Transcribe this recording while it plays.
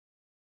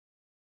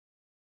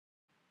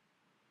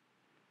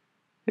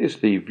Here's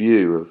the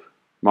view of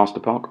Master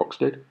Park,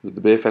 Oxted, with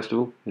the beer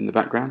festival in the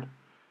background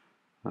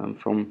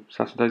from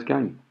Saturday's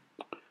game.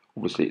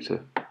 Obviously it's a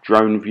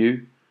drone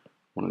view.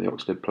 One of the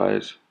Oxted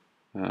players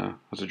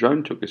has a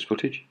drone, took this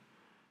footage,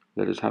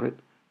 let us have it.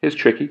 Here's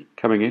Tricky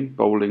coming in,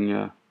 bowling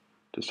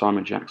to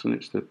Simon Jackson.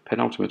 It's the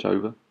penultimate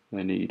over.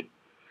 They need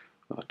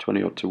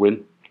 20 odd to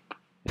win.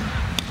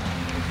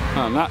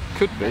 And that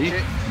could be,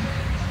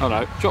 oh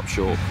no, drop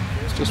short,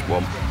 it's just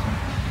one.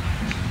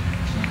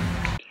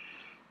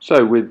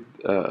 So with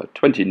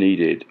 20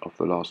 needed off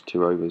the last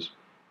 2 overs,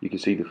 you can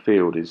see the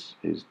field is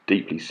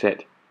deeply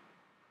set.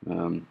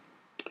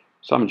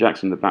 Simon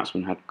Jackson, the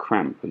batsman, had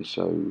cramp, and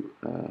so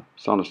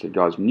Sanderstead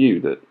guys knew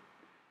that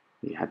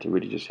he had to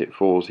really just hit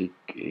fours. He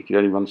could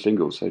only run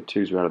singles, so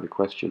twos were out of the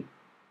question.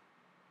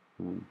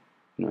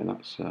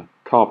 That's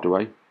carved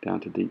away down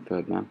to deep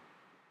third man.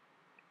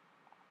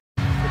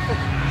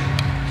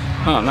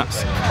 And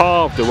that's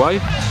carved away.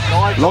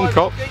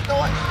 Longcock.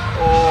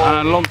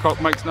 And Longcock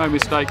makes no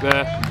mistake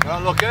there.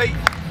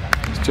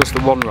 It's just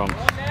the 1 run.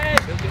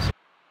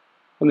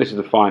 And this is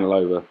the final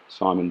over.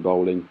 Simon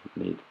bowling.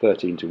 Need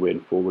 13 to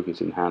win, 4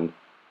 wickets in hand.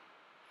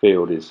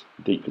 Field is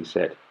deeply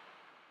set.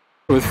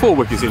 With 4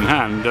 wickets in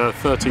hand,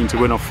 13 to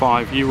win off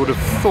 5, you would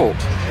have thought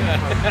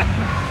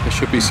there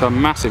should be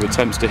some massive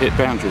attempts to hit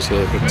boundaries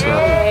here, but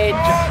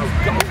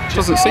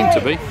doesn't seem to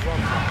be.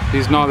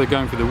 He's neither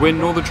going for the win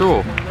nor the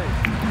draw.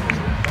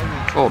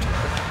 Odd.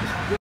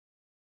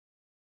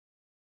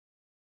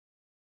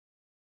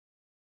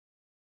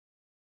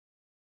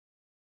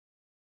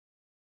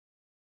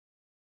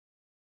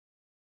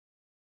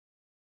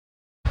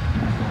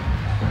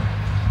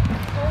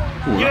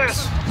 Ooh,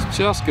 yes! It's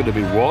just going to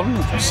be 1,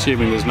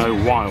 assuming there's no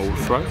wild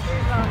throw.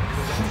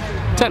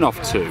 10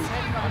 off 2.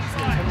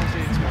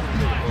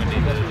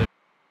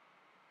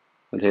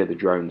 And here the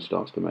drone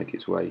starts to make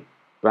its way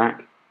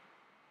back.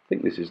 I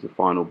think this is the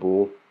final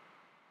ball.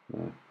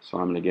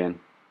 Simon again.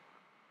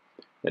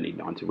 They need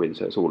 9 to win,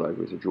 so it's all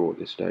over. It's a draw at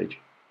this stage.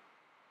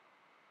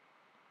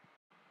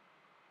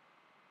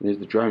 And here's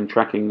the drone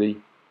tracking the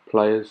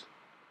players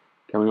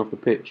coming off the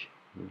pitch,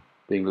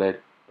 being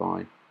led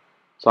by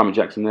Simon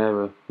Jackson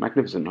there, a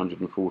magnificent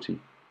 140,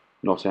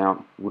 not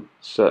out. Would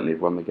certainly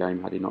have won the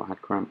game had he not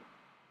had cramp.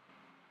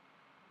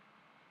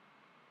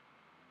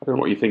 I don't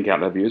know what you think out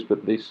there, viewers,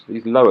 but these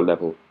lower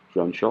level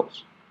drone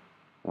shots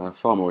are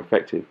far more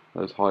effective.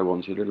 Those high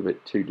ones are a little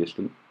bit too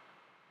distant.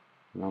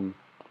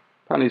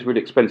 Apparently it's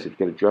really expensive to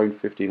get a drone,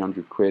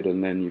 1,500 quid,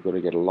 and then you've got to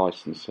get a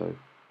license, so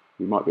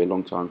we might be a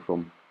long time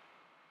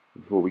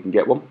before we can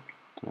get one.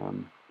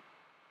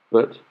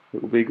 But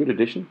it will be a good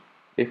addition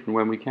if and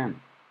when we can.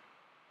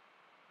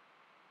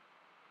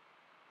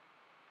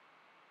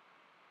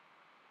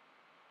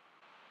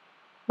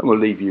 And we'll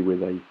leave you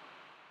with a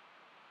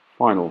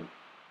final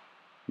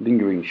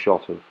lingering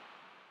shot of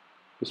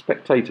the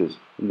spectators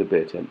in the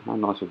beer tent. How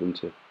nice of them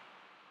to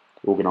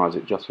organise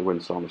it just for when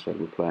Sanderstead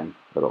were playing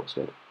at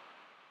Oxted.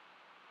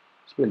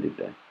 Splendid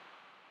day.